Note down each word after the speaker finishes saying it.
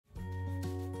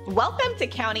Welcome to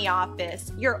County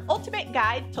Office, your ultimate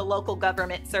guide to local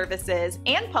government services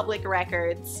and public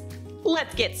records.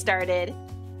 Let's get started.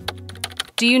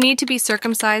 Do you need to be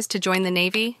circumcised to join the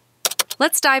Navy?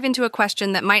 Let's dive into a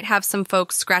question that might have some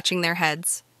folks scratching their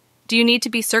heads. Do you need to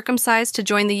be circumcised to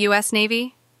join the U.S.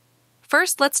 Navy?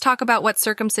 First, let's talk about what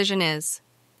circumcision is.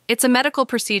 It's a medical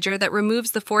procedure that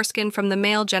removes the foreskin from the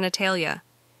male genitalia.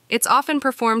 It's often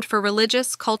performed for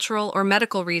religious, cultural, or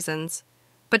medical reasons.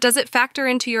 But does it factor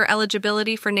into your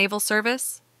eligibility for naval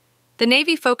service? The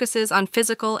Navy focuses on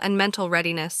physical and mental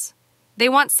readiness. They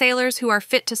want sailors who are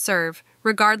fit to serve,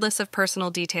 regardless of personal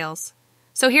details.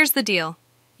 So here's the deal.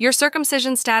 Your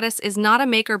circumcision status is not a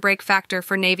make-or-break factor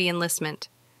for Navy enlistment.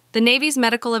 The Navy's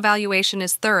medical evaluation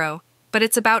is thorough, but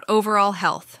it's about overall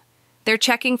health. They're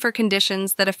checking for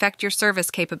conditions that affect your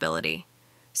service capability.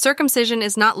 Circumcision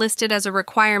is not listed as a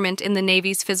requirement in the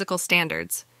Navy's physical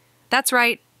standards. That's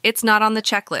right. It's not on the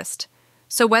checklist.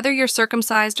 So whether you're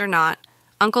circumcised or not,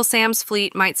 Uncle Sam's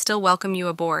fleet might still welcome you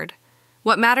aboard.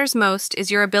 What matters most is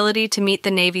your ability to meet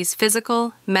the Navy's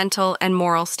physical, mental, and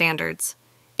moral standards.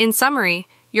 In summary,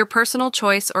 your personal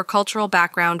choice or cultural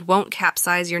background won't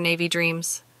capsize your Navy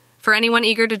dreams. For anyone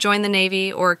eager to join the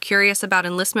Navy or curious about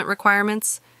enlistment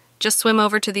requirements, just swim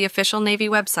over to the official Navy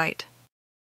website.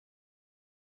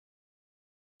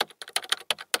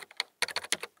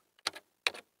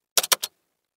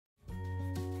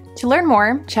 To learn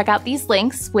more, check out these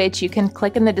links, which you can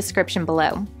click in the description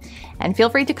below. And feel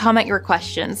free to comment your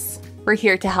questions. We're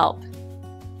here to help.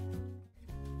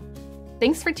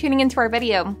 Thanks for tuning into our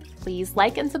video. Please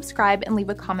like and subscribe and leave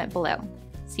a comment below.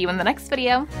 See you in the next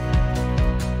video.